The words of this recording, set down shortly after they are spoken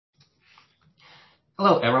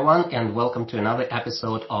Hello, everyone, and welcome to another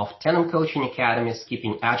episode of Tenem Coaching Academy's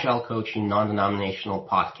Keeping Agile Coaching Non-Denominational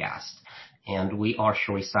podcast. And we are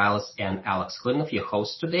Sheree Silas and Alex Klinov, your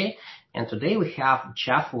hosts today. And today we have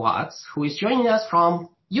Jeff Watts, who is joining us from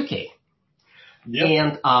UK. Yep.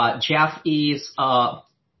 And Jeff is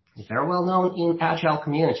very well known in Agile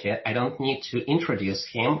community. I don't need to introduce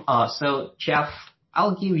him. So Jeff,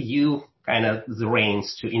 I'll give you kind of the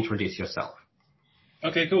reins to introduce yourself.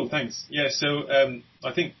 Okay, cool. Thanks. Yeah, so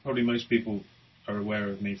I think probably most people are aware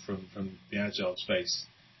of me from the Agile space.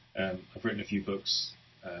 I've written a few books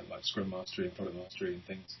like Scrum Mastery and Product Mastery and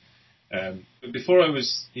things. But before I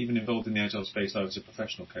was even involved in the Agile space, I was a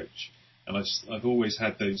professional coach. And I've always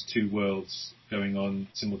had those two worlds going on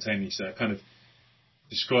simultaneously. I kind of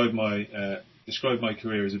describe my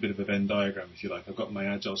career as a bit of a Venn diagram, if you like. I've got my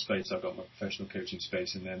Agile space, I've got my professional coaching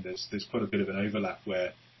space, and then there's quite a bit of an overlap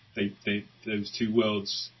where those two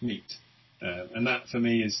worlds meet, and that for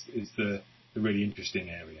me is the really interesting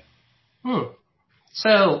area.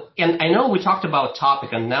 So, and I know we talked about topic,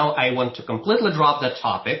 and now I want to completely drop that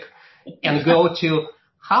topic and go to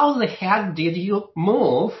how the heck did you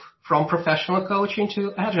move from professional coaching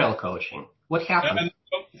to Agile coaching? What happened?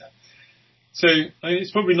 So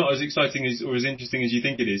it's probably not as exciting or as interesting as you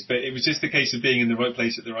think it is, but it was just a case of being in the right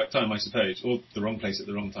place at the right time, I suppose, or the wrong place at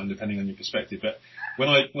the wrong time, depending on your perspective. But when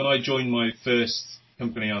I joined my first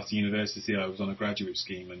company after university, I was on a graduate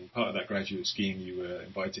scheme, and part of that graduate scheme, you were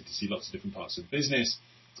invited to see lots of different parts of the business,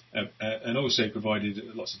 and also provided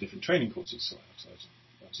lots of different training courses. So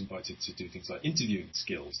I was invited to do things like interviewing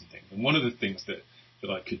skills and things. And one of the things that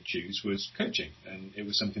I could choose was coaching, and it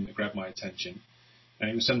was something that grabbed my attention. And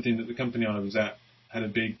it was something that the company I was at had a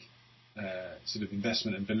big sort of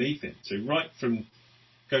investment and belief in. So right from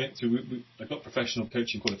going through, I got professional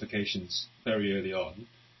coaching qualifications very early on,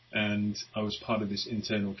 and I was part of this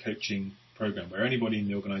internal coaching program where anybody in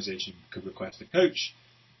the organisation could request a coach,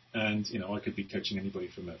 and I could be coaching anybody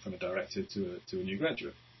from a director to a new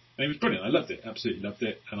graduate. And it was brilliant. I loved it, absolutely loved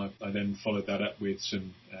it. And I then followed that up with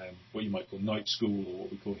some what you might call night school, or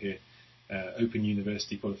what we call here open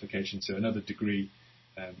university qualification, so another degree.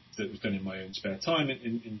 That was done in my own spare time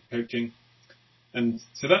in coaching. And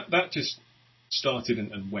so that just started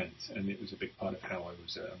and went, and it was a big part of how I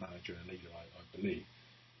was a manager and a leader, I believe.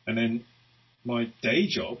 And then my day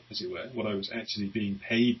job, as it were, what I was actually being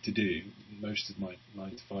paid to do, most of my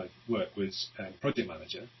 9 to 5 work, was project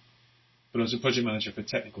manager. But I was a project manager for a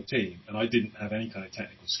technical team, and I didn't have any kind of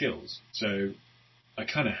technical skills. So I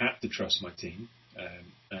kind of had to trust my team.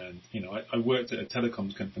 And I worked at a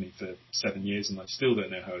telecoms company for 7 years, and I still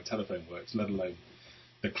don't know how a telephone works, let alone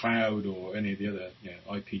the cloud or any of the other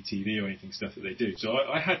IPTV or anything stuff that they do. So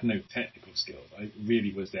I had no technical skills. I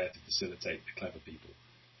really was there to facilitate the clever people.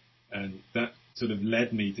 And that sort of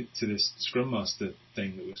led me to this Scrum Master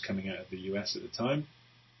thing that was coming out of the US at the time.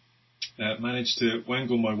 Managed to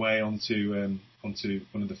wangle my way onto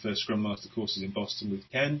one of the first Scrum Master courses in Boston with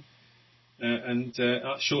Ken. And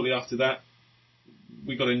shortly after that,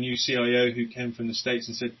 we got a new CIO who came from the States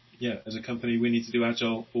and said, yeah, as a company, we need to do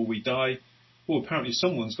Agile or we die. Well, apparently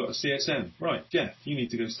someone's got a CSM. Right, Jeff, you need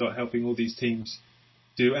to go start helping all these teams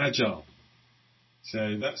do Agile.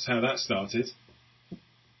 So that's how that started.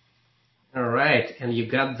 All right, and you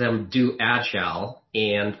got them do Agile,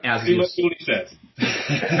 and as you said.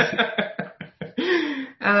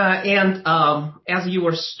 As you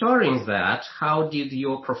were starting that, how did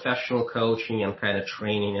your professional coaching and kind of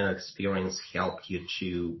training and experience help you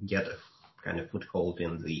to get a kind of foothold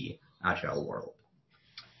in the Agile world?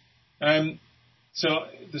 So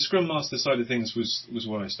the Scrum Master side of things was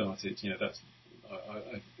where I started.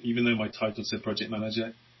 Even though my title said project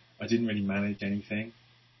manager, I didn't really manage anything.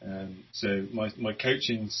 So my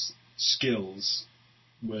coaching skills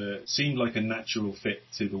seemed like a natural fit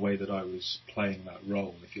to the way that I was playing that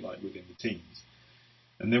role, if you like, within the teams.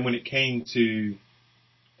 And then when it came to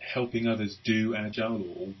helping others do Agile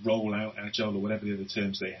or roll out Agile or whatever the other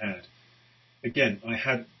terms they had, again,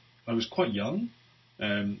 I was quite young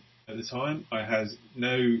at the time. I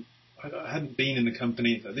hadn't been in the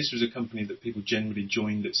company. This was a company that people generally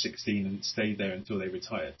joined at 16 and stayed there until they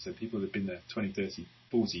retired. So people had been there 20, 30,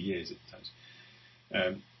 40 years at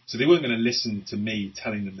times. So they weren't going to listen to me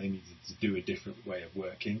telling them they needed to do a different way of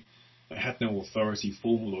working. I had no authority,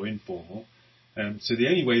 formal or informal. So the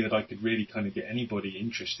only way that I could really kind of get anybody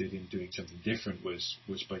interested in doing something different was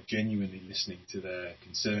by genuinely listening to their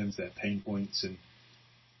concerns, their pain points, and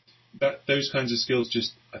those kinds of skills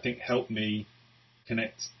just, I think, helped me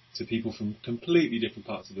connect to people from completely different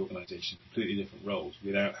parts of the organisation, completely different roles,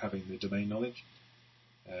 without having the domain knowledge.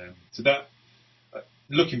 So that,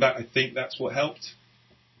 looking back, I think that's what helped.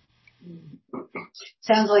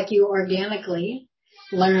 Sounds like you organically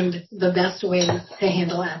learned the best way to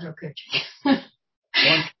handle agile coaching. Well,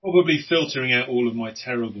 I'm probably filtering out all of my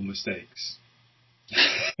terrible mistakes.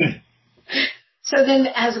 So then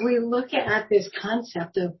as we look at this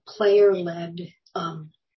concept of player-led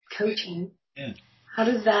coaching, how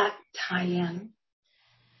does that tie in?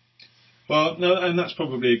 Well, no, and that's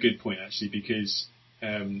probably a good point actually, because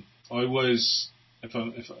I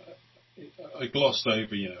glossed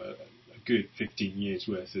over, a good 15 years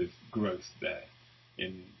worth of growth there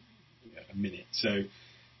in a minute. So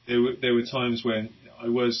there were times when I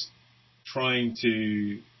was trying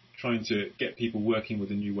to get people working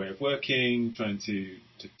with a new way of working, trying to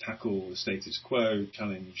tackle the status quo,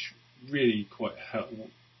 challenge really quite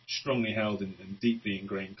strongly held and deeply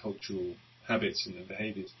ingrained cultural habits and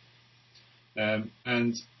behaviours.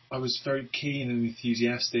 And I was very keen and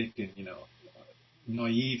enthusiastic and,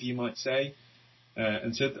 naive, you might say.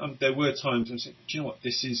 And so there were times when I said, do you know what,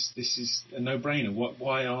 this is a no-brainer.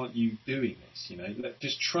 Why aren't you doing this?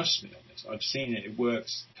 Just trust me on this. I've seen it. It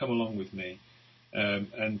works. Come along with me.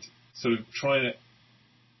 And sort of trying to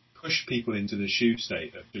push people into the shoe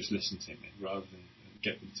state of just listen to me rather than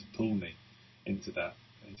get them to pull me into that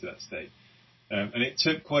state. And it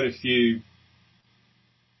took quite a few.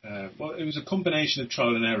 It was a combination of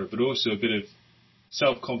trial and error, but also a bit of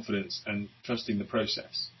self-confidence and trusting the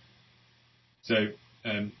process. So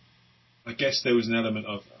I guess there was an element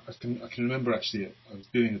of, I can remember actually, I was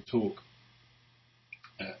doing a talk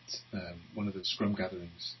at one of the Scrum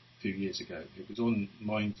gatherings a few years ago. It was on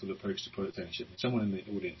mindful approach to product ownership, and someone in the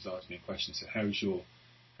audience asked me a question, said, how's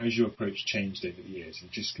your approach changed over the years?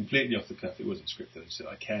 And just completely off the cuff, it wasn't scripted, I said,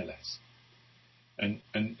 I care less. And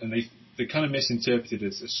they kind of misinterpreted it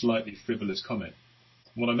as a slightly frivolous comment.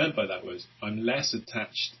 What I meant by that was I'm less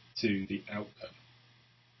attached to the outcome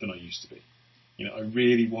than I used to be. I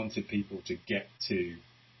really wanted people to get to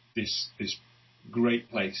this great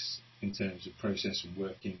place in terms of process and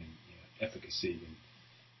working and efficacy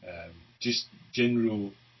and just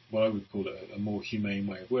general, what I would call a more humane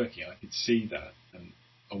way of working. I could see that, and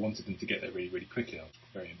I wanted them to get there really, really quickly. I was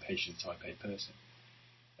a very impatient type A person.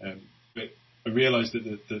 But I realised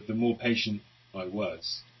that the more patient I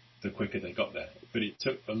was, the quicker they got there. But it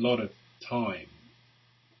took a lot of time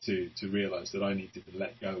to realise that I needed to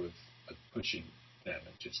let go of pushing them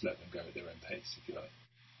and just let them go at their own pace, if you like.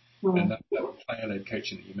 Mm-hmm. And that player-led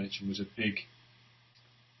coaching that you mentioned was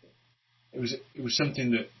it was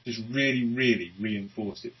something that just really, really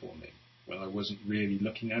reinforced it for me when I wasn't really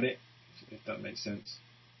looking at it, if that makes sense.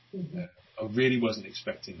 Mm-hmm. I really wasn't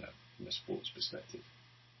expecting that from a sports perspective.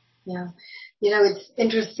 Yeah. It's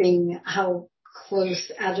interesting how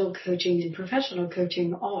close agile coaching and professional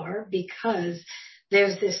coaching are, because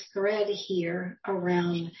there's this thread here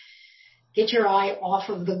around get your eye off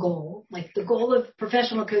of the goal. Like the goal of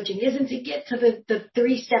professional coaching isn't to get to the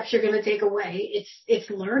 3 steps you're going to take away. It's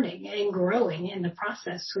learning and growing in the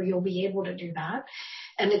process, so you'll be able to do that.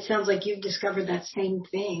 And it sounds like you've discovered that same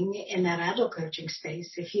thing in that agile coaching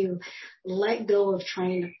space. If you let go of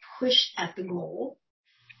trying to push at the goal,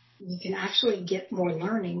 you can actually get more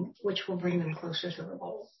learning, which will bring them closer to the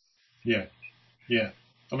goal. Yeah.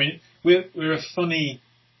 I mean, we're a funny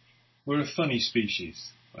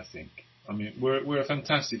species, I think. I mean, we're a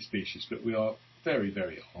fantastic species, but we are very,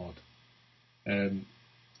 very odd. And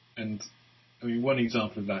I mean, one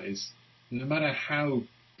example of that is no matter how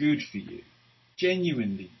good for you,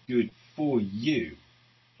 genuinely good for you,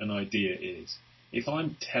 an idea is, if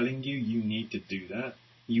I'm telling you need to do that,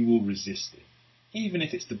 you will resist it, even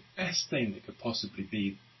if it's the best thing that could possibly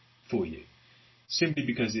be for you, simply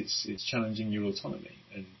because it's challenging your autonomy,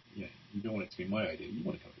 and you don't want it to be my idea. You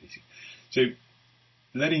want to come up with it. So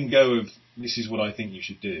letting go of this is what I think you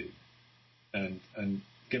should do, and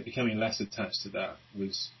becoming less attached to that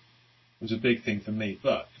was a big thing for me.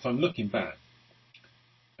 But if I'm looking back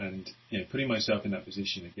and putting myself in that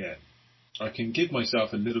position again, I can give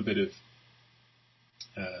myself a little bit of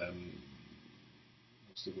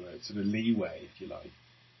sort of leeway, if you like,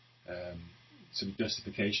 sort of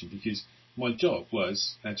justification, because my job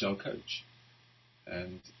was agile coach,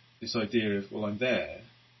 and this idea of, well, I'm there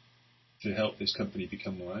to help this company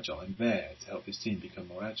become more agile. I'm there to help this team become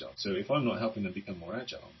more agile. So if I'm not helping them become more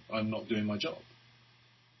agile, I'm not doing my job.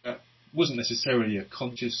 That wasn't necessarily a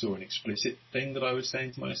conscious or an explicit thing that I was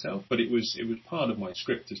saying to myself, but it was part of my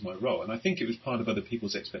script as my role, and I think it was part of other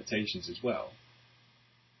people's expectations as well.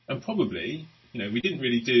 And probably, we didn't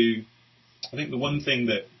really do. I think the one thing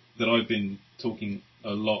that I've been talking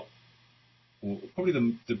a lot, or probably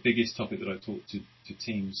the biggest topic that I talk to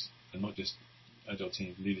teams, and not just agile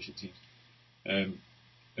teams, leadership teams,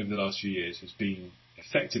 over the last few years has been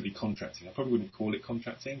effectively contracting. I probably wouldn't call it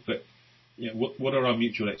contracting, but what are our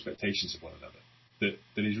mutual expectations of one another?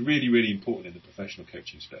 That is really, really important in the professional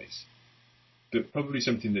coaching space. But probably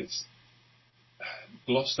something that's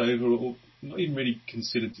glossed over or not even really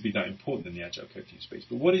considered to be that important in the agile coaching space.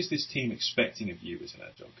 But what is this team expecting of you as an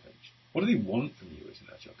agile coach? What do they want from you as an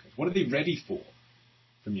agile coach? What are they ready for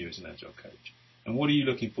from you as an agile coach? And what are you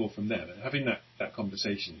looking for from them? And having that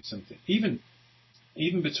conversation is something, even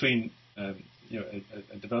between a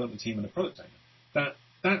development team and a product owner,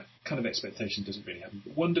 that kind of expectation doesn't really happen.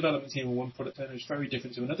 But one development team and one product owner is very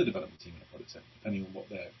different to another development team and a product owner, depending on what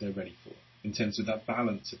they're ready for, in terms of that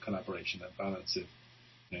balance of collaboration, that balance of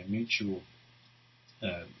mutual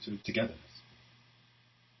sort of togetherness.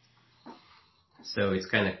 So it's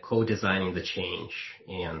kind of co-designing the change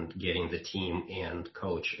and getting the team and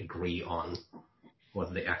coach agree on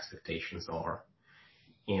what the expectations are.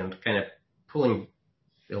 And kind of pulling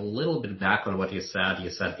a little bit back on what you said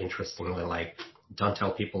interestingly, like, don't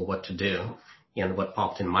tell people what to do. And what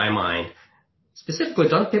popped in my mind, specifically,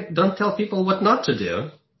 don't tell people what not to do.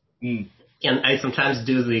 Mm. And I sometimes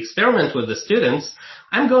do the experiment with the students.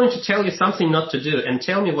 I'm going to tell you something not to do and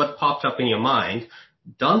tell me what popped up in your mind.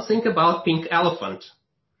 Don't think about pink elephant.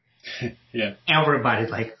 Yeah. Everybody's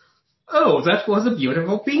like, oh, that was a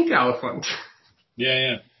beautiful pink elephant.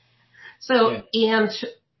 Yeah. So, and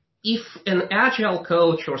if an agile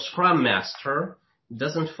coach or scrum master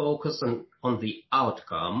doesn't focus on the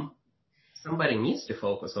outcome, somebody needs to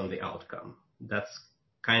focus on the outcome. That's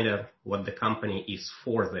kind of what the company is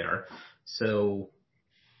for there. So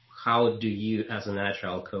how do you as an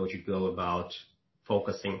agile coach go about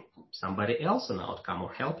focusing somebody else on outcome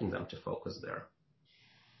or helping them to focus there?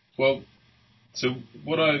 Well, so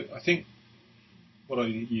what I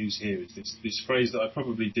use here is this phrase that I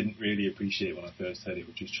probably didn't really appreciate when I first heard it,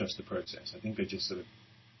 which is trust the process. I think I just sort of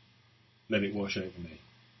let it wash over me.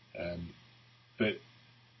 But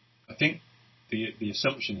I think the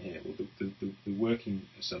assumption here, or the working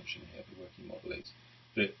assumption here, the working model is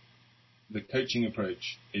that the coaching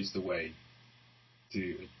approach is the way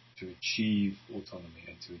to achieve autonomy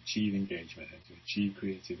and to achieve engagement and to achieve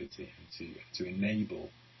creativity and to enable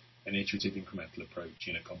an iterative incremental approach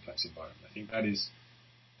in a complex environment. I think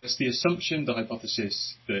that's the assumption, the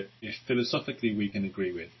hypothesis that if philosophically we can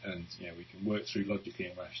agree with and we can work through logically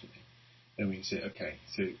and rationally, then we can say, okay,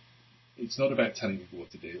 so it's not about telling people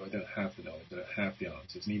what to do. I don't have the knowledge, I don't have the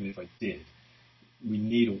answers, and even if I did, we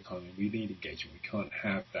need autonomy, we need engagement. We can't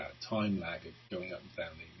have that time lag of going up and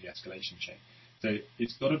down the escalation chain. So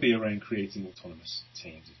it's got to be around creating autonomous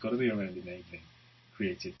teams. It's got to be around enabling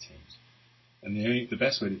creative teams. And the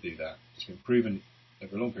best way to do that, it's been proven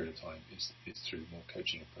over a long period of time, is through more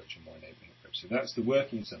coaching approach and more enabling approach. So that's the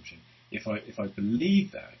working assumption. If I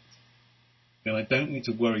believe that, then I don't need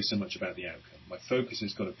to worry so much about the outcome. My focus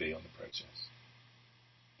has got to be on the process.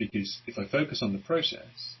 Because if I focus on the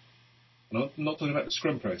process, and I'm not talking about the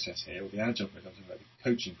Scrum process here or the Agile process, I'm talking about the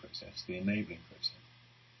coaching process, the enabling process,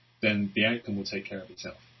 then the outcome will take care of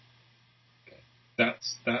itself. Okay.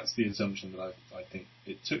 That's the assumption that I think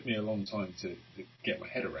it took me a long time to get my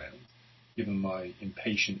head around, given my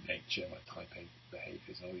impatient nature, my type A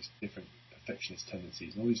behaviours, and all these different perfectionist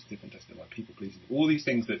tendencies, and all these different my people pleasing, all these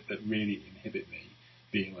things that really inhibit me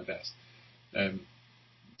being my best. It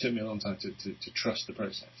took me a long time to trust the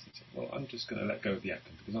process and say, well, I'm just going to let go of the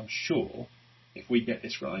outcome because I'm sure if we get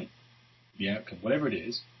this right, the outcome, whatever it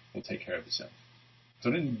is, will take care of itself. So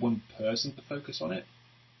I don't need one person to focus on it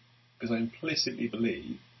because I implicitly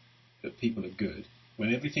believe that people are good.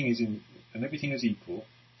 When everything is equal,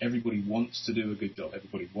 everybody wants to do a good job.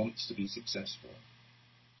 Everybody wants to be successful.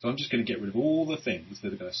 So I'm just going to get rid of all the things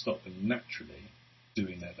that are going to stop them naturally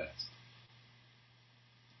doing their best.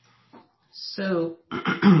 So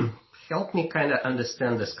help me kind of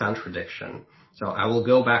understand this contradiction. So I will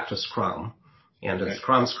go back to Scrum. And in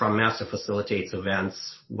Scrum Master facilitates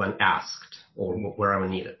events when asked or wherever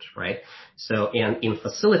needed, right? So, and in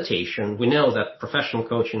facilitation, we know that professional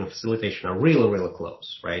coaching and facilitation are really, really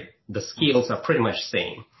close, right? The skills are pretty much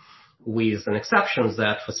same, with an exception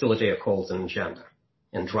that facilitator calls an agenda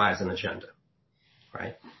and drives an agenda,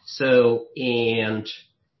 right? So, and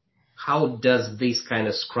how does this kind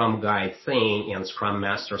of Scrum Guide thing and Scrum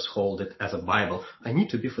Masters hold it as a Bible? I need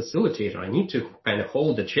to be facilitator. I need to kind of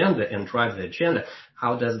hold the agenda and drive the agenda.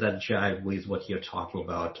 How does that jive with what you're talking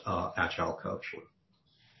about, agile coaching?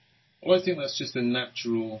 Well, I think that's just the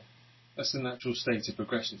natural state of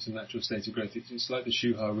progression. It's a natural state of growth. It's like the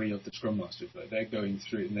Shuhari of the Scrum Masters. Like they're going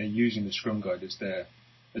through and they're using the Scrum Guide as their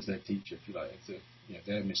teacher, if you like.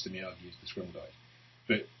 Their Mr. Miyagi is the Scrum Guide.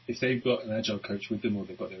 But if they've got an agile coach with them, or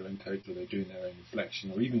they've got their own coach, or they're doing their own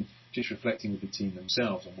reflection, or even just reflecting with the team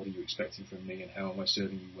themselves on what are you expecting from me and how am I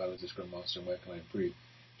serving you well as a Scrum Master and where can I improve,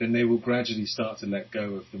 then they will gradually start to let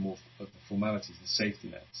go of the formalities, the safety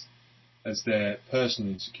nets, as their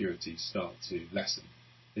personal insecurities start to lessen.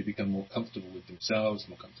 They become more comfortable with themselves,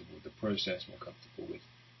 more comfortable with the process, more comfortable with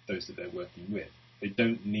those that they're working with. They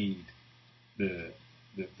don't need the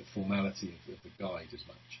formality of the guide as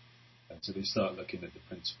much. And so they start looking at the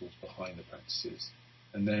principles behind the practices.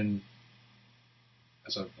 And then,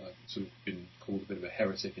 as I've sort of been called a bit of a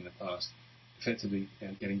heretic in the past, effectively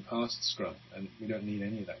getting past Scrum. And we don't need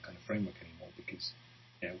any of that kind of framework anymore, because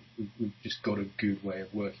we've just got a good way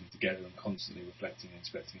of working together and constantly reflecting and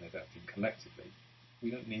inspecting and adapting collectively.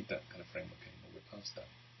 We don't need that kind of framework anymore. We're past that.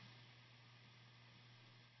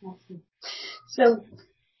 Awesome. So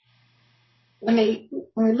when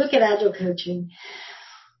we look at agile coaching,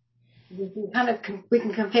 we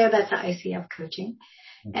can compare that to ICF coaching.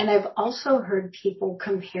 Mm-hmm. And I've also heard people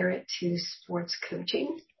compare it to sports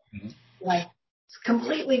coaching. Mm-hmm. Like, it's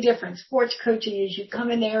completely different. Sports coaching is you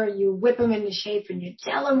come in there and you whip them into shape and you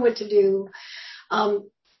tell them what to do.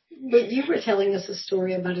 But you were telling us a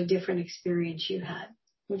story about a different experience you had.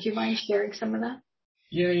 Would you mind sharing some of that?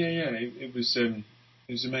 Yeah. It was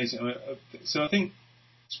amazing. So I think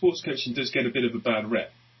sports coaching does get a bit of a bad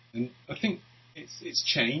rep, and I think it's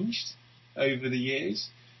changed over the years,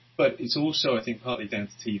 but it's also, I think, partly down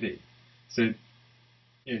to TV. So,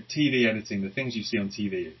 TV editing, the things you see on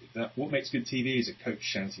TV, what makes good TV is a coach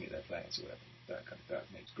shouting at their players or whatever. That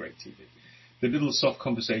makes great TV. The little soft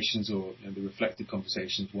conversations or the reflective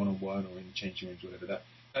conversations, one-on-one or in the changing rooms, whatever,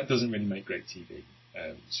 that doesn't really make great TV.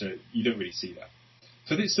 So you don't really see that.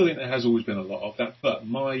 So I still think there has always been a lot of that, but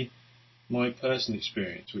my personal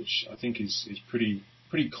experience, which I think is pretty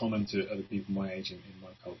common to other people my age in my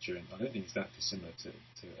culture, and I don't think it's that dissimilar to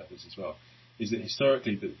others as well, is that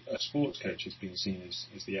historically a sports coach has been seen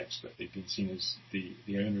as the expert. They've been seen as the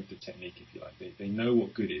owner of the technique, if you like. They know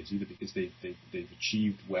what good is, either because they've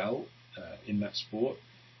achieved well in that sport,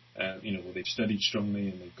 or they've studied strongly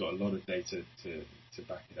and they've got a lot of data to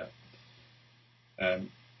back it up.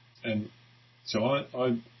 And so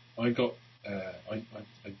I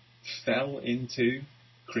fell into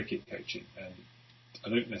cricket coaching, and I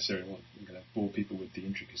don't necessarily want to bore people with the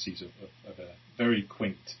intricacies of a very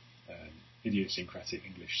quaint, idiosyncratic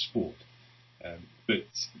English sport, but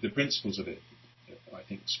the principles of it, I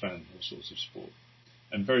think, span all sorts of sport,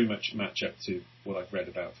 and very much match up to what I've read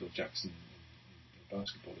about Phil Jackson in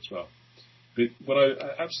basketball as well. But what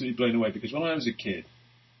I absolutely blown away, because when I was a kid,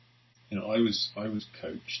 I was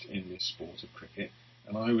coached in this sport of cricket,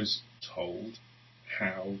 and I was told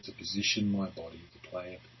how to position my body to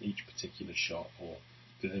play each particular shot or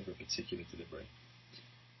deliver a particular delivery.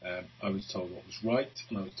 I was told what was right,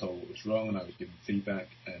 and I was told what was wrong, and I was given feedback,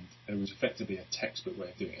 and there was effectively a textbook way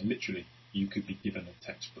of doing it. And literally, you could be given a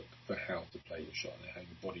textbook for how to play your shot and how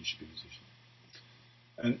your body should be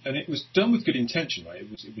positioned. And it was done with good intention, right? It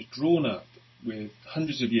was drawn up with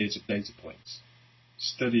hundreds of years of data points,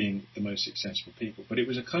 studying the most successful people. But it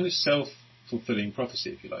was a kind of self-fulfilling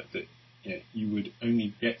prophecy, if you like, that you would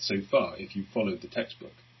only get so far if you followed the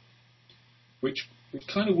textbook, which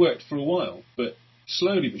kind of worked for a while, but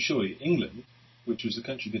slowly but surely England, which was the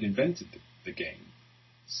country that invented the game,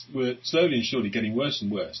 were slowly and surely getting worse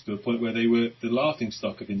and worse to a point where they were the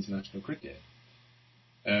laughingstock of international cricket.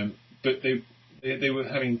 But they were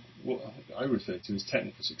having what I refer to as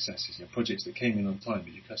technical successes, projects that came in on time,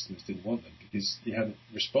 but your customers didn't want them because you hadn't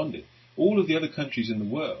responded. All of the other countries in the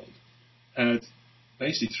world had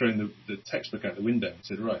basically thrown the textbook out the window and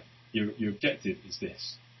said, right, your objective is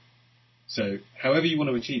this. So however you want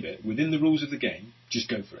to achieve it, within the rules of the game, just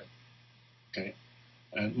go for it. Okay?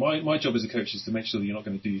 And my job as a coach is to make sure that you're not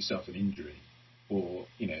going to do yourself an injury or,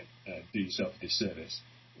 do yourself a disservice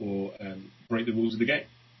or break the rules of the game.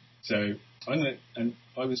 So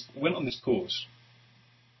went on this course,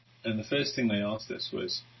 and the first thing they asked us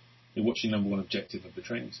was, what's your number one objective of the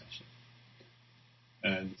training session?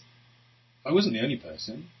 And I wasn't the only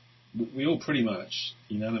person. We all pretty much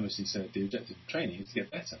unanimously said the objective of training is to get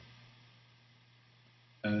better.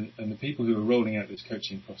 And the people who are rolling out this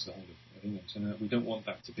coaching across the whole of England said, no, we don't want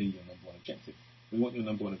that to be your number one objective. We want your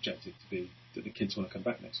number one objective to be that the kids want to come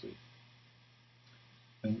back next week.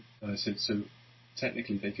 And I said, so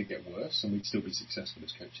technically they could get worse and we'd still be successful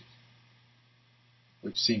as coaches.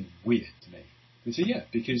 Which seemed weird to me. They said, yeah,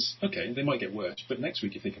 because, okay, they might get worse, but next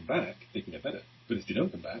week if they come back, they can get better. But if they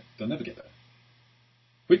don't come back, they'll never get better.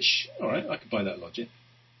 Which, alright, I could buy that logic.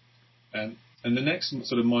 And the next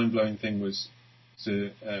sort of mind-blowing thing was,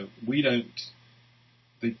 they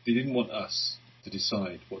didn't want us to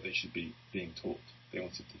decide what they should be being taught. They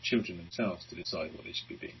wanted the children themselves to decide what they should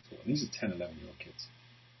be being taught. And these are 10, 11-year-old kids.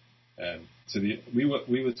 We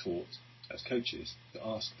were taught as coaches to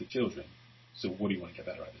ask the children, so what do you want to get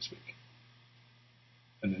better at this week?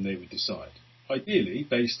 And then they would decide, ideally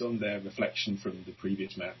based on their reflection from the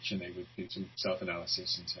previous match, and they would do some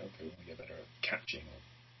self-analysis and say, okay, we want to get better at catching or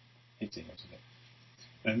hitting or something.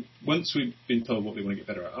 And once we'd been told what they want to get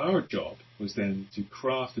better at, our job was then to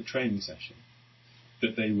craft a training session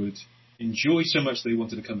that they would enjoy so much they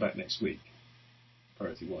wanted to come back next week,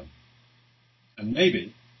 priority one, and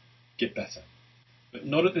maybe get better, but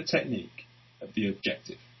not at the technique, at the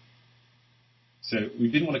objective. So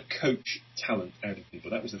we didn't want to coach talent out of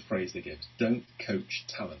people. That was the phrase they gave us. Don't coach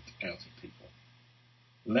talent out of people.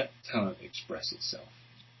 Let talent express itself.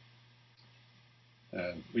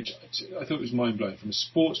 Which I thought was mind-blowing from a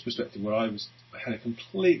sports perspective, where I had a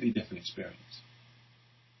completely different experience.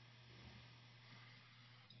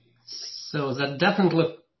 So that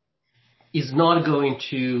definitely is not going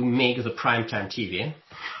to make the primetime TV.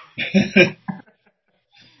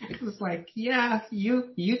 It was like, yeah,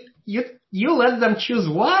 you let them choose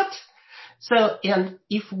what? So, and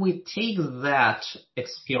if we take that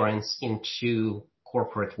experience into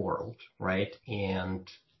corporate world, right, and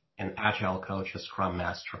an agile coach, a scrum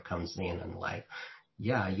master comes in and like,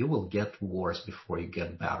 yeah, you will get worse before you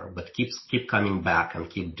get better, but keep coming back and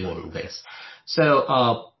keep doing this.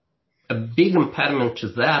 So, a big impediment to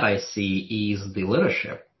that I see is the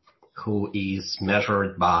leadership, who is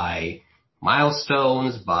measured by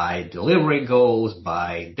milestones, by delivery goals,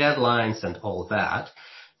 by deadlines and all that.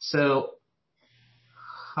 So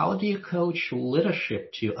how do you coach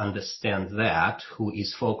leadership to understand that, who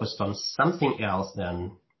is focused on something else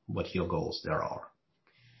than what your goals there are?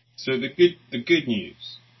 So the good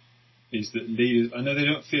news is that leaders, I know they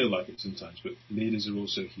don't feel like it sometimes, but leaders are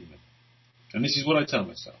also human. And this is what I tell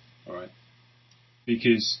myself, all right?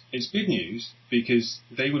 Because it's good news, because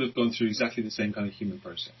they would have gone through exactly the same kind of human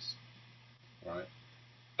process, right?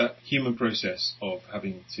 That human process of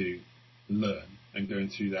having to learn and going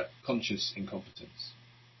through that conscious incompetence.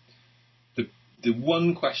 The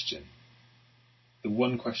one question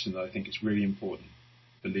that I think is really important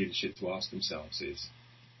for leadership to ask themselves is,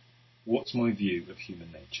 what's my view of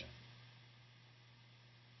human nature?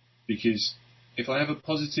 Because if I have a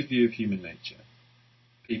positive view of human nature,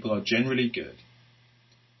 people are generally good.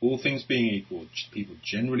 All things being equal, people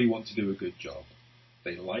generally want to do a good job.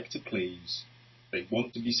 They like to please. They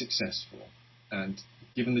want to be successful. And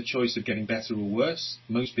given the choice of getting better or worse,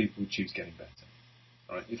 most people would choose getting better.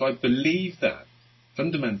 All right? If I believe that,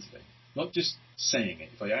 fundamentally, not just saying it,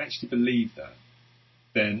 if I actually believe that,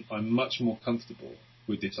 then I'm much more comfortable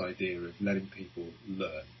with this idea of letting people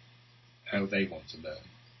learn how they want to learn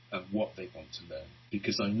and what they want to learn.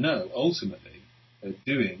 Because I know, ultimately, they're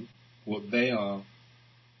doing what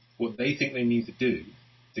they think they need to do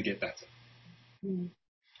to get better.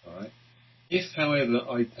 All right. If, however,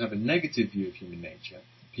 I have a negative view of human nature,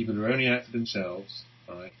 people are only out for themselves.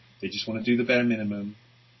 All right. They just want to do the bare minimum.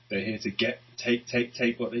 They're here to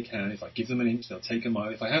take what they can. If I give them an inch, they'll take a mile.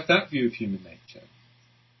 If I have that view of human nature,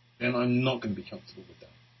 then I'm not going to be comfortable with that.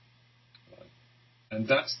 All right. And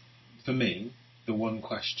that's, for me, the one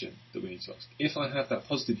question that we need to ask. If I have that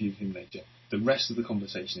positive view of human nature, the rest of the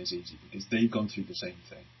conversation is easy because they've gone through the same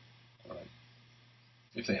thing. All right.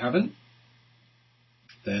 If they haven't,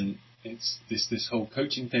 then it's this whole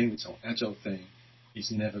coaching thing, this whole agile thing,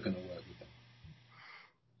 is never going to work with them.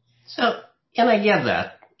 So, and I get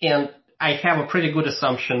that, and I have a pretty good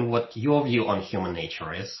assumption what your view on human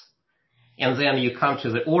nature is. And then you come to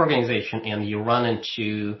the organization and you run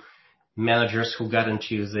into managers who got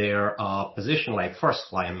into their position, like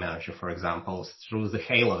first line manager, for example, through the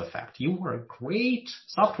halo effect. You were a great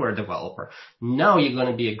software developer. Now you're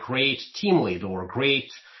going to be a great team lead or a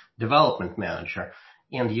great development manager.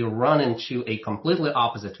 And you run into a completely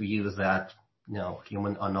opposite view that, no,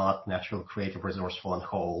 humans are not natural, creative, resourceful, and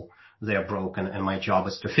whole. They're broken, and my job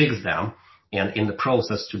is to fix them. And in the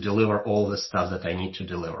process, to deliver all the stuff that I need to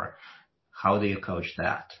deliver. How do you coach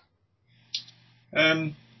that?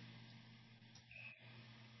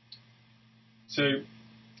 So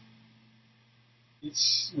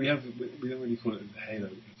we don't really call it the halo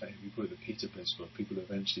effect. We call it the Peter principle. People are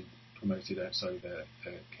eventually promoted outside their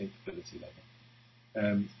capability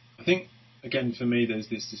level. I think, again, for me, there's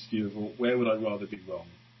this view of, well, where would I rather be wrong?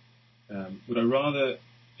 Would I rather,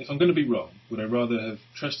 if I'm going to be wrong, would I rather have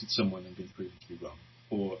trusted someone and been proven to be wrong,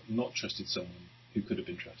 or not trusted someone who could have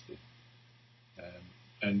been trusted?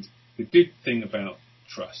 And the good thing about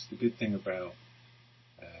trust, the good thing about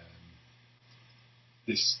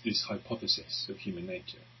this hypothesis of human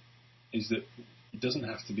nature, is that it doesn't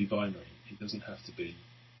have to be binary. It doesn't have to be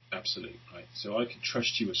absolute, right? So I could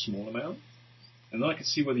trust you a small amount, and then I could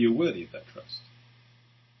see whether you're worthy of that trust.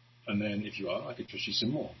 And then if you are, I could trust you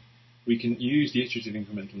some more. We can use the iterative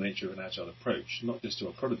incremental nature of an agile approach, not just to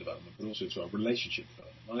our product development, but also to our relationship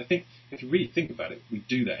development. And I think if you really think about it, we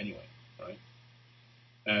do that anyway,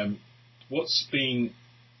 right? What's been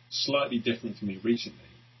slightly different for me recently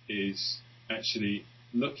is actually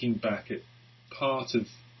looking back at part of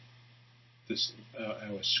this,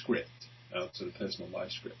 our script, our sort of personal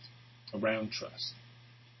life script around trust.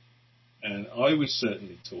 And I was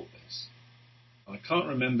certainly taught this. I can't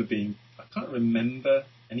remember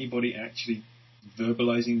anybody actually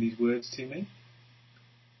verbalizing these words to me,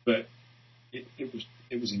 but it's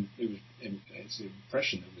an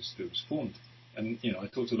impression that was formed. And I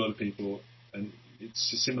talked to a lot of people, and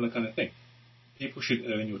it's a similar kind of thing. People should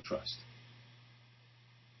earn your trust.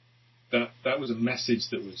 That was a message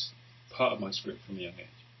that was part of my script from a young age,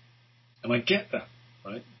 and I get that,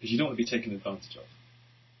 right? Because you don't want to be taken advantage of.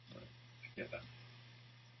 Right? I get that,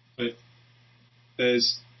 but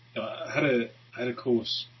I had a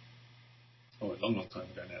course, a long time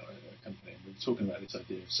ago now, at a company, and we were talking about this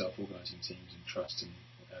idea of self-organizing teams and trust and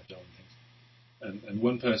agile and things. And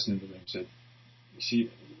one person in the room said, "You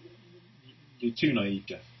see, you're too naive,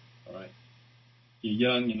 Jeff. All right,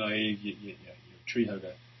 you're young, you're naive, you're a tree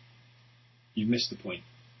hugger. You missed the point.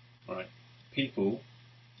 All right, people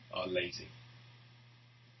are lazy."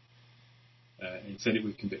 And he said it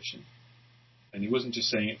with conviction. And he wasn't just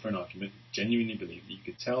saying it for an argument, he genuinely believed it. You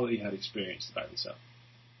could tell that he had experience to back this up.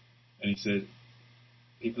 And he said,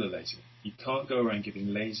 people are lazy. You can't go around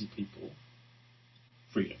giving lazy people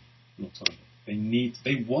freedom and autonomy.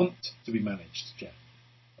 They want to be managed, Jeff.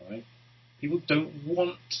 Alright? People don't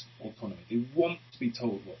want autonomy. They want to be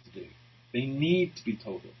told what to do. They need to be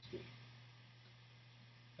told what to do.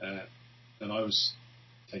 And I was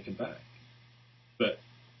taken back. But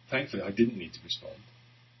thankfully I didn't need to respond.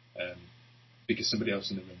 Because somebody else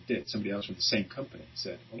in the room did. Somebody else from the same company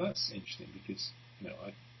said, well, that's interesting because,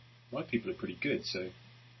 my people are pretty good, so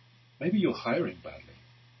maybe you're hiring badly.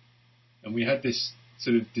 And we had this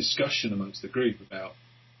sort of discussion amongst the group about,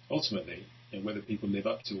 ultimately, whether people live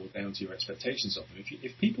up to or down to your expectations of them.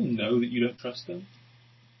 If people know that you don't trust them,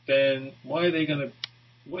 then what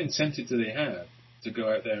incentive do they have to go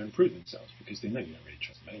out there and prove themselves? Because they know you don't really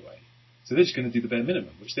trust them anyway. So they're just going to do the bare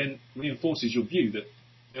minimum, which then reinforces your view that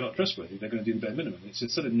they're not trustworthy, they're going to do the bare minimum. It's a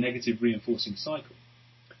sort of negative reinforcing cycle.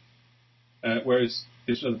 Whereas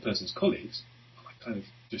this other person's colleagues, I kind of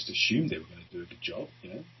just assumed they were going to do a good job.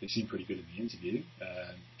 They seemed pretty good in the interview.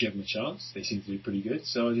 Gave them a chance. They seemed to do pretty good.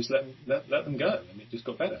 So I just let them go, and it just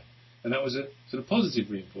got better. And that was a sort of positive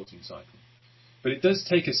reinforcing cycle. But it does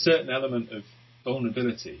take a certain element of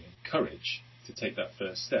vulnerability and courage to take that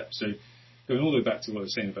first step. So going all the way back to what I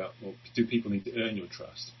was saying about, well, do people need to earn your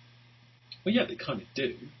trust? Well, yeah, they kind of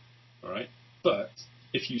do, all right? But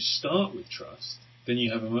if you start with trust, then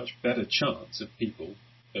you have a much better chance of people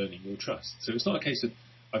earning your trust. So it's not a case of,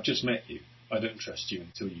 I've just met you, I don't trust you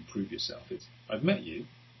until you prove yourself. It's, I've met you,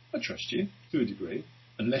 I trust you to a degree,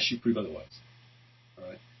 unless you prove otherwise, all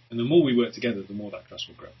right? And the more we work together, the more that trust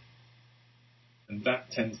will grow. And that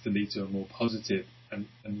tends to lead to a more positive and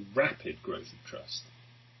rapid growth of trust.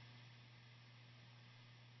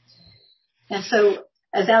 And so,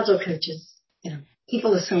 as Agile coaches,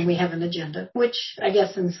 people assume we have an agenda, which I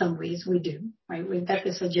guess in some ways we do, right? We've got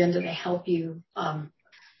this agenda to help you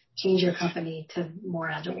change your company to more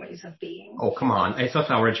agile ways of being. Oh, come on. I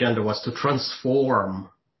thought our agenda was to transform.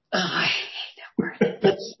 Oh, I hate that word.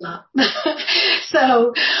 Let's stop.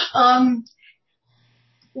 So,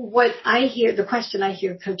 what I hear, the question I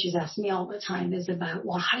hear coaches ask me all the time is about,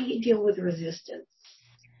 well, how do you deal with resistance?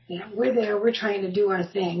 We're there, we're trying to do our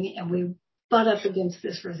thing, and we butt up against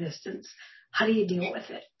this resistance. How do you deal with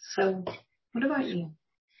it? So, what about you?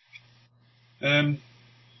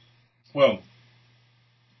 Well,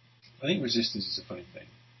 I think resistance is a funny thing.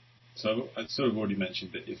 So I sort of already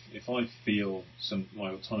mentioned that if I feel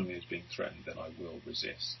my autonomy is being threatened, then I will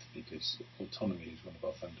resist, because autonomy is one of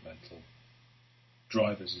our fundamental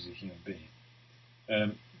drivers as a human being.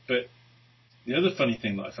 But the other funny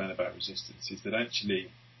thing that I found about resistance is that actually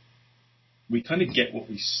we kind of get what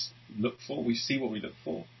we look for, we see what we look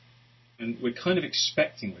for, and we're kind of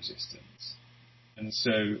expecting resistance. And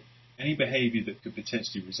so any behaviour that could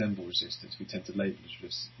potentially resemble resistance, we tend to label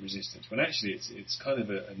as resistance, when actually it's kind of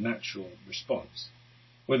a natural response.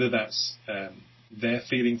 Whether that's they're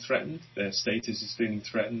feeling threatened, their status is feeling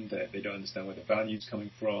threatened, they don't understand where the value's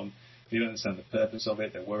coming from, They don't understand the purpose of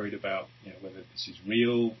it. They're worried about whether this is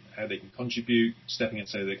real, how they can contribute, stepping in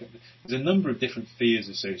so they can. There's a number of different fears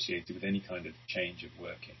associated with any kind of change of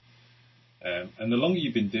working. And the longer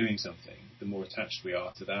you've been doing something, the more attached we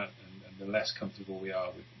are to that, and the less comfortable we are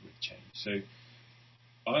with change. So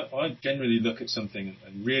I generally look at something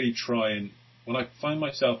and really try and, when I find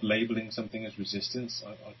myself labeling something as resistance,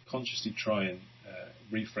 I consciously try and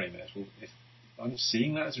reframe it as, well, if I'm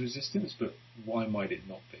seeing that as resistance, but why might it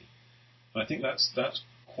not be? And I think that's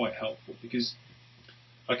quite helpful, because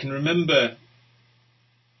I can remember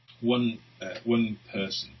one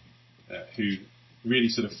person who really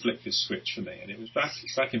sort of flicked this switch for me, and it was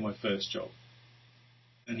back in my first job,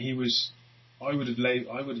 and I would have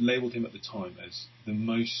labelled him at the time as the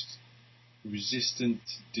most resistant,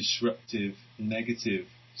 disruptive, negative,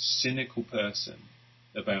 cynical person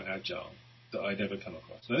about Agile that I'd ever come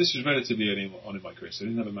across. Now, this was relatively early on in my career, so I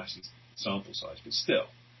didn't have a massive sample size, but still,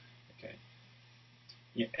 okay.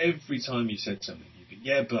 Every time he said something, he'd be,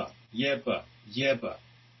 yeah, but.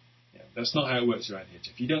 That's not how it works around here,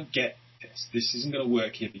 Jeff. You don't get this isn't going to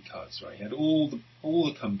work here because, right? He had all the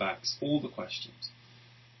comebacks, all the questions.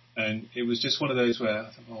 And it was just one of those where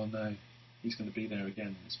I thought, oh no, he's going to be there again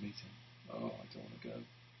in this meeting. Oh, I don't want to go.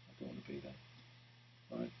 I don't want to be there.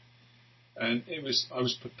 Right? And I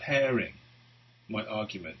was preparing my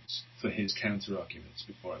arguments for his counter arguments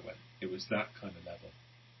before I went. It was that kind of level.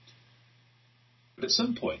 But at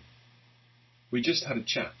some point, we just had a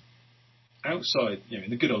chat outside, in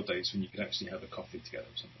the good old days when you could actually have a coffee together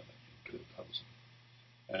or something like that. You could have a pub or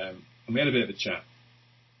something. And we had a bit of a chat.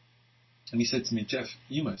 And he said to me, Jeff,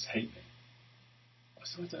 you must hate me. I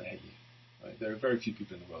said, I don't hate you. Right? There are very few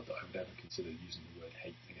people in the world that I would ever consider using the word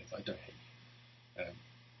hate against. I don't hate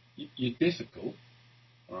you. You're difficult,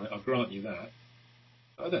 all right? I'll grant you that.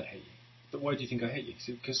 But I don't hate you. But why do you think I hate you?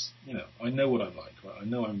 Because, I know what I'm like, right? I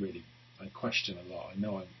know I question a lot. I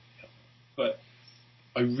know but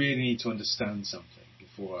I really need to understand something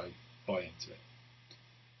before I buy into it.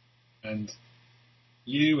 And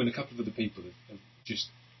you and a couple of other people have just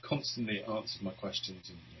constantly answered my questions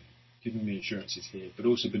and given me assurances here, but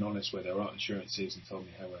also been honest where there aren't assurances and told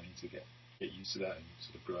me how I need to get used to that and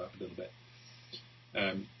sort of grow up a little bit.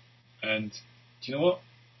 And do you know what?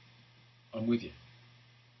 I'm with you.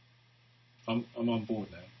 I'm on board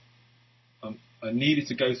now. I needed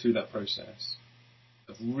to go through that process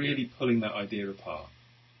of really pulling that idea apart,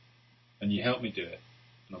 and you helped me do it,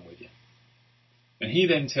 and I'm with you. And he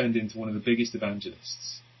then turned into one of the biggest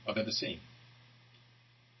evangelists I've ever seen.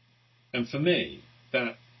 And for me,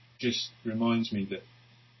 that just reminds me that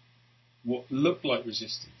what looked like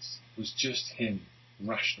resistance was just him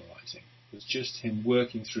rationalising, was just him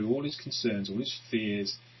working through all his concerns, all his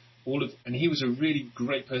fears, and he was a really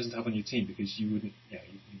great person to have on your team, because you would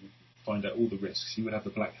find out all the risks. You would have the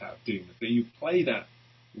black hat of doom, but you play that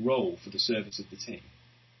role for the service of the team.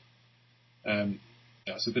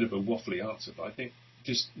 That's a bit of a waffly answer, but I think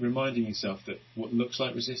just reminding yourself that what looks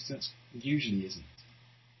like resistance usually isn't.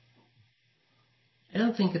 I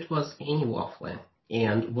don't think it was any waffling.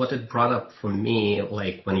 And what it brought up for me,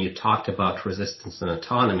 like when you talked about resistance and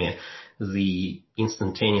autonomy,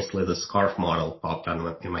 instantaneously the SCARF model popped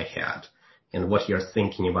up in my head. And what you're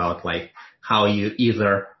thinking about, like how you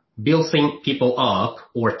either build people up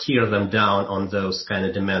or tear them down on those kind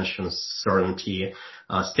of dimensions: certainty,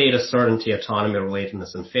 status certainty, autonomy,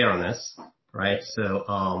 relatedness, and fairness, right?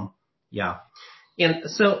 So, yeah. And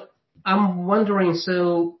so I'm wondering,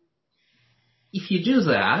 so if you do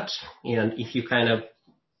that, and if you kind of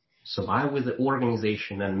survive with the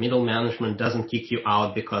organization and middle management doesn't kick you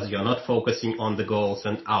out because you're not focusing on the goals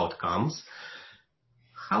and outcomes,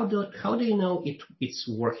 how do you know it's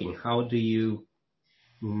working? How do you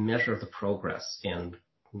measure the progress and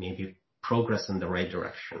maybe progress in the right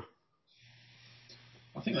direction?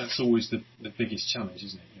 I think that's always the biggest challenge,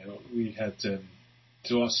 isn't it? We had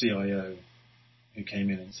our CIO who came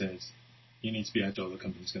in and says, you need to be agile, the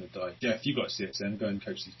company's going to die. Jeff, you've got CXM, go and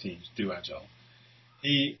coach these teams, do agile.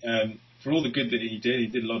 He, for all the good that he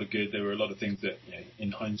did a lot of good. There were a lot of things that,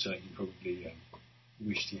 in hindsight, he probably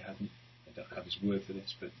wished he hadn't. I don't have his word for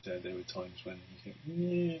this, but there were times when you think,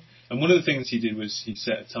 yeah. And one of the things he did was he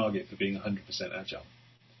set a target for being 100% agile.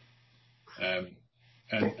 And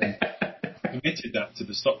committed that to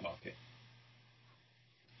the stock market.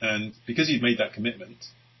 And because he'd made that commitment,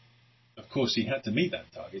 of course he had to meet that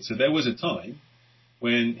target. So there was a time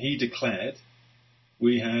when he declared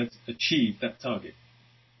we had achieved that target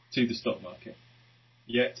to the stock market.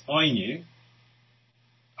 Yet I knew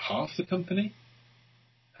half the company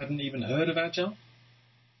hadn't even heard of Agile.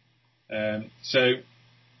 So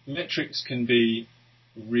metrics can be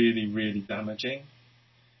really, really damaging.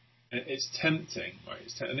 it's tempting,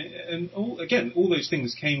 right? All those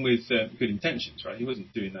things came with good intentions, right? He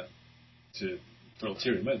wasn't doing that for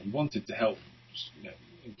ulterior motive. He wanted to help,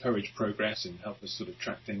 encourage progress and help us sort of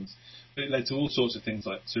track things. But it led to all sorts of things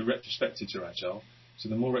like, so retrospectives are agile. So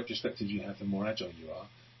the more retrospectives you have, the more agile you are.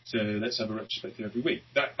 So let's have a retrospective every week.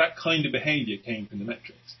 That kind of behaviour came from the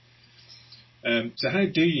metrics. So how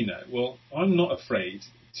do you know? Well, I'm not afraid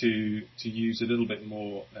to use a little bit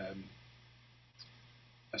more,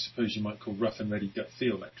 I suppose you might call rough and ready gut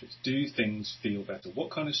feel metrics. Do things feel better?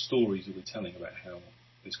 What kind of stories are we telling about how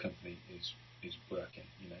this company is working?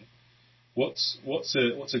 What's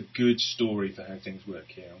a good story for how things work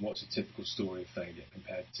here, and what's a typical story of failure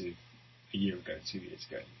compared to a year ago, 2 years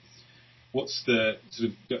ago? What's the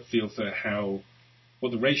sort of gut feel for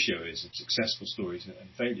what the ratio is of successful stories and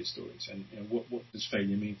failure stories, and what does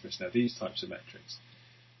failure mean for us now? These types of metrics.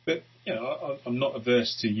 But I'm not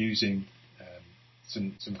averse to using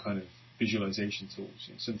some kind of visualization tools.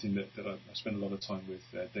 Something that I spent a lot of time with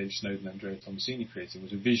Dave Snowden and Andrea Tomasini creating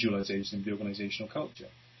was a visualization of the organizational culture.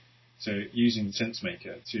 So using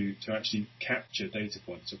SenseMaker to actually capture data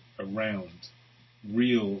points around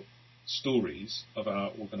real stories of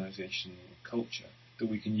our organizational culture that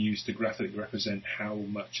we can use to graphically represent how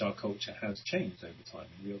much our culture has changed over time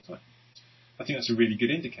in real time. I think that's a really good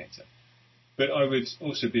indicator. But I would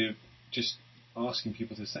also be just asking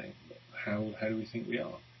people to say, how do we think we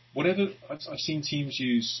are? I've seen teams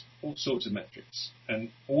use all sorts of metrics,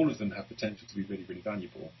 and all of them have potential to be really, really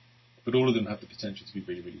valuable, but all of them have the potential to be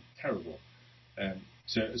really, really terrible.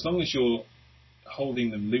 So as long as you're holding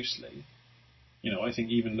them loosely, I think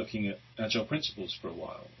even looking at agile principles for a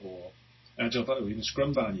while, or agile values, or even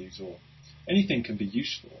Scrum values, or anything can be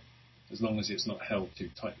useful as long as it's not held too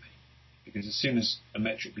tightly. Because as soon as a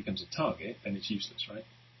metric becomes a target, then it's useless, right?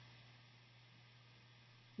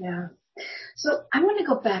 Yeah. So I want to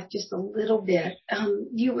go back just a little bit.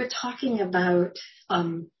 You were talking about,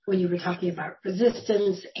 when you were talking about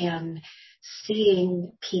resistance and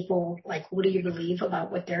seeing people, like, what do you believe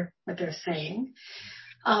about what they're saying?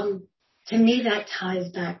 To me, that ties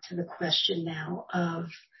back to the question now of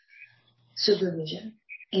supervision.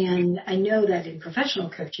 And I know that in professional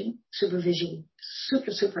coaching, supervision,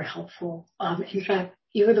 super, super helpful. In fact,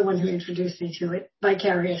 you were the one who introduced me to it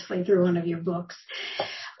vicariously through one of your books.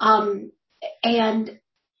 And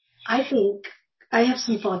I think I have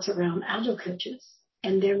some thoughts around agile coaches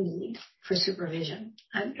and their need for supervision.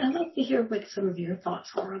 I'd like to hear what some of your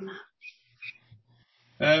thoughts are on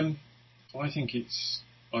that. I think it's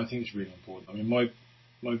really important. I mean,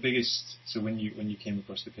 my biggest, so when you came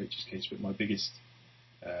across the coach's case, but my biggest,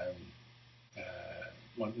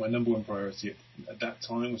 my number one priority at that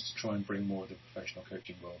time was to try and bring more of the professional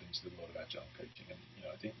coaching world into the world of agile coaching, and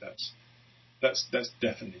I think that's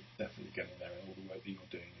definitely getting there, and all the work that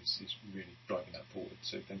you're doing is really driving that forward.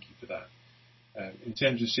 So thank you for that. In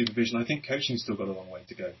terms of supervision, I think coaching's still got a long way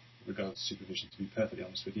to go with regards to supervision, to be perfectly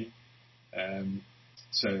honest with you.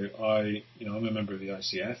 So I'm a member of the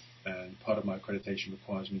ICF, and part of my accreditation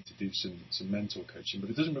requires me to do some mentor coaching, but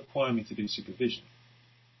it doesn't require me to do supervision.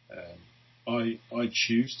 I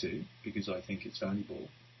choose to, because I think it's valuable,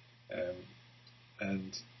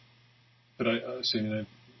 but I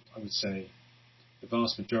would say the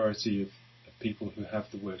vast majority of people who have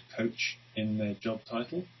the word coach in their job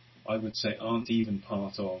title, I would say, aren't even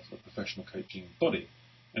part of a professional coaching body.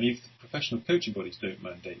 And if the professional coaching bodies don't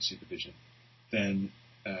mandate supervision, then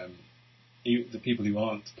the people who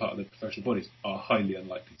aren't part of the professional bodies are highly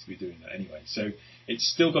unlikely to be doing that anyway. So it's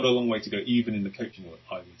still got a long way to go, even in the coaching world,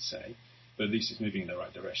 I would say, but at least it's moving in the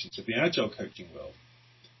right direction. So the agile coaching world,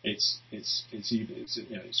 it's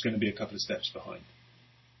going to be a couple of steps behind.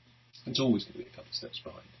 It's always going to be a couple of steps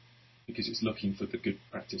behind, because it's looking for the good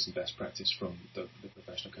practice and best practice from the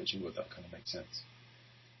professional coaching world. That kind of makes sense.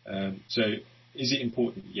 So is it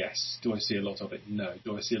important? Yes. Do I see a lot of it? No.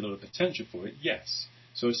 Do I see a lot of potential for it? Yes.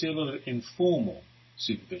 So I see a lot of informal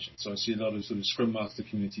supervision. So I see a lot of sort of Scrum Master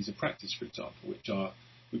communities of practice, for example,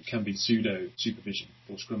 which can be pseudo supervision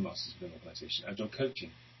for Scrum Masters within an organisation. Agile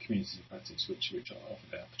coaching communities of practice, which offer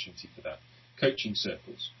the opportunity for that. Coaching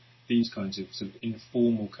circles. These kinds of sort of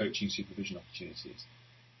informal coaching supervision opportunities.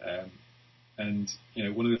 And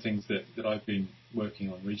one of the things that I've been working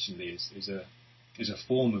on recently is a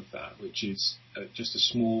form of that, which is just a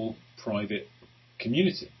small private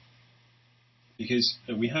community. Because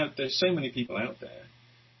there's so many people out there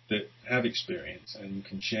that have experience and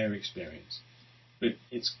can share experience, but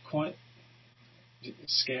it's quite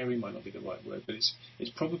scary, might not be the right word, but it's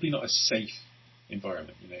probably not a safe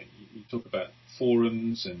environment. You talk about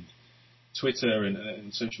forums and Twitter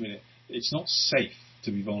and social media. It's not safe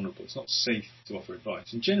to be vulnerable. It's not safe to offer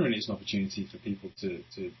advice. And generally, it's an opportunity for people to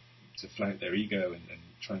flout their ego and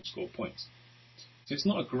try and score points. So it's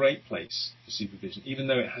not a great place for supervision, even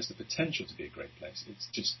though it has the potential to be a great place. It's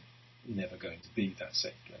just never going to be that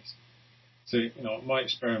safe place. So, my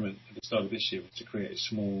experiment at the start of this year was to create a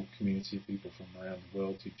small community of people from around the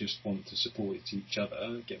world who just want to support each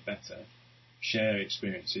other, get better, share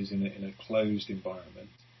experiences in a closed environment,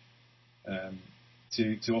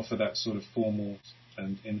 to offer that sort of formal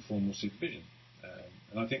and informal supervision.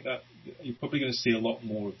 And I think that you're probably going to see a lot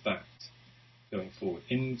more of that going forward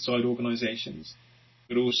inside organisations,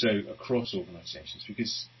 but also across organisations,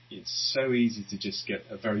 because it's so easy to just get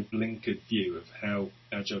a very blinkered view of how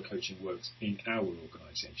agile coaching works in our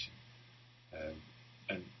organisation.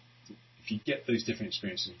 And if you get those different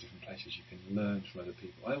experiences in different places, you can learn from other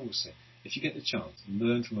people. I always say, if you get the chance,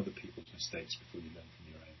 learn from other people's mistakes before you learn from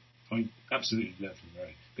your own. I mean, absolutely learn from your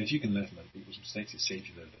own. But if you can learn from other people's mistakes, it saves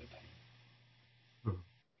you a little bit of pain.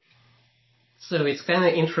 So it's kind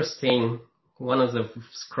of interesting. One of the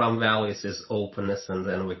Scrum values is openness, and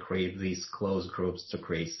then we create these closed groups to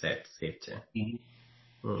create safety.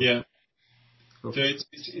 Mm-hmm. Yeah. So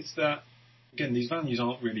it's that, again, these values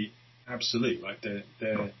aren't really absolute, right?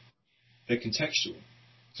 They're contextual.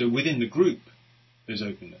 So within the group, there's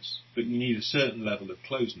openness, but you need a certain level of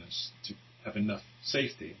closeness to have enough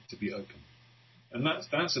safety to be open. And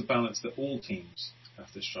that's a balance that all teams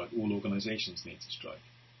have to strike, all organisations need to strike.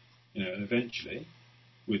 And eventually,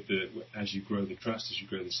 as you grow the trust, as you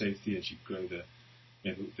grow the safety, as you grow the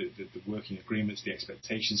working agreements, the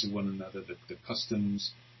expectations of one another, the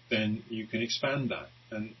customs, then you can expand that,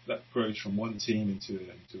 and that grows from one team into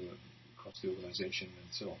across the organisation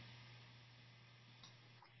and so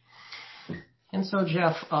on. And so,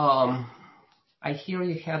 Jeff, I hear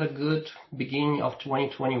you had a good beginning of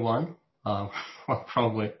 2021.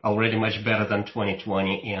 Probably already much better than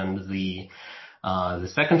 2020, and the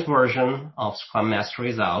second version of Scrum Mastery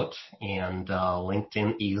is out, and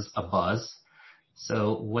LinkedIn is abuzz.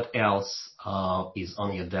 So what else is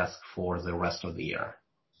on your desk for the rest of the year?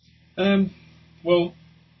 It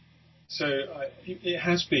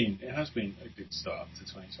has been a good start to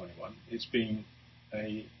 2021. It's been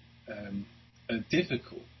a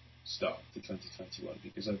difficult start to 2021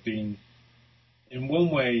 because I've been, in one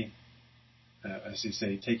way, as you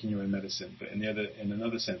say, taking your own medicine, but in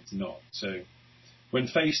another sense, not. So, when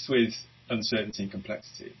faced with uncertainty and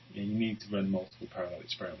complexity, you need to run multiple parallel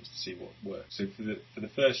experiments to see what works. So for the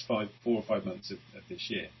first 4 or 5 months of this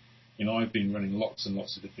year, I've been running lots and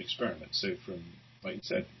lots of different experiments. So from, like you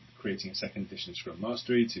said, creating a second edition of Scrum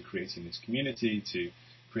Mastery, to creating this community, to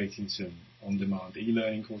creating some on-demand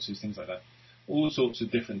e-learning courses, things like that. All sorts of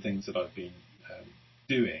different things that I've been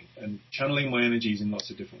doing, and channeling my energies in lots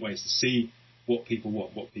of different ways to see what people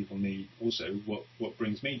want, what people need, also what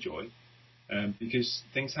brings me joy. Because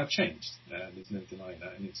things have changed, there's no denying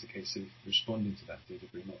that, and it's a case of responding to that to a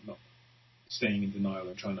degree, not staying in denial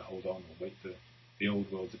and trying to hold on or wait for the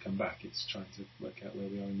old world to come back. It's trying to work out where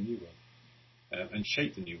we are in the new world and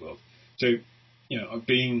shape the new world. So, I've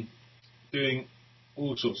been doing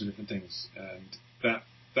all sorts of different things, and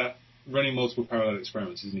that running multiple parallel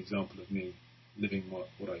experiments is an example of me living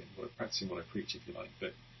practicing what I preach, if you like.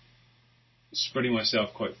 But spreading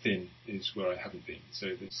myself quite thin is where I haven't been. So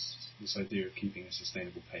this idea of keeping a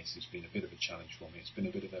sustainable pace has been a bit of a challenge for me. It's been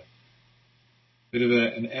a bit of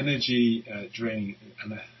an energy draining,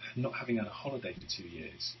 and not having had a holiday for 2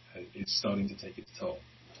 years is starting to take its toll.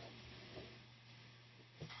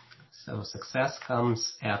 So success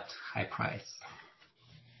comes at high price.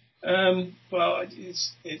 Well,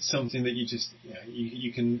 it's something that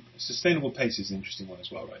you can. Sustainable pace is an interesting one as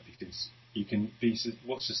well, right? Because you can be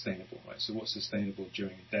what's sustainable, right? So what's sustainable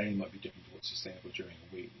during a day might be different to what's sustainable during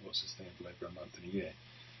a week, what's sustainable over a month and a year.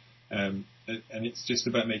 And it's just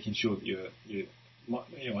about making sure that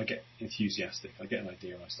I get enthusiastic, I get an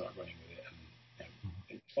idea and I start running with it, and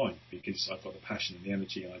it's fine because I've got the passion and the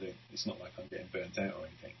energy, and it's not like I'm getting burnt out or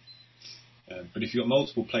anything. But if you've got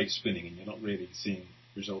multiple plates spinning and you're not really seeing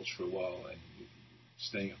results for a while, and you're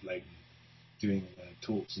staying up late and doing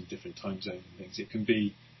talks in different time zones and things,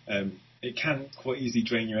 it can quite easily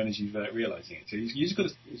drain your energy without realising it. So you just got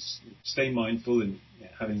to stay mindful, and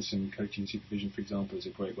having some coaching supervision, for example, is a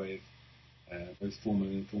great way of both formal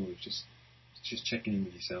and informal, of just checking in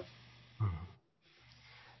with yourself.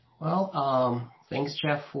 Well, thanks,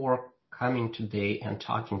 Jeff, for coming today and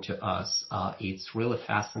talking to us. It's really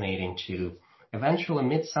fascinating to eventually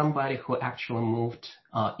meet somebody who actually moved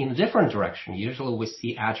in a different direction. Usually we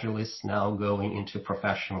see Agilists now going into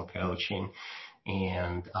professional coaching,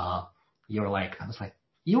 and I was like,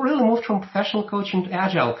 you really moved from professional coaching to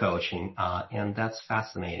agile coaching, and that's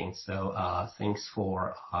fascinating. So thanks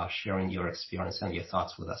for sharing your experience and your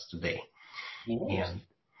thoughts with us today. And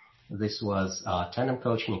this was Tandem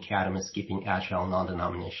Coaching Academy's Keeping Agile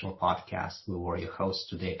Non-Denominational podcast. We were your hosts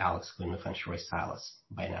today, Alex Klinov and Shori Silas.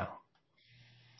 Bye now.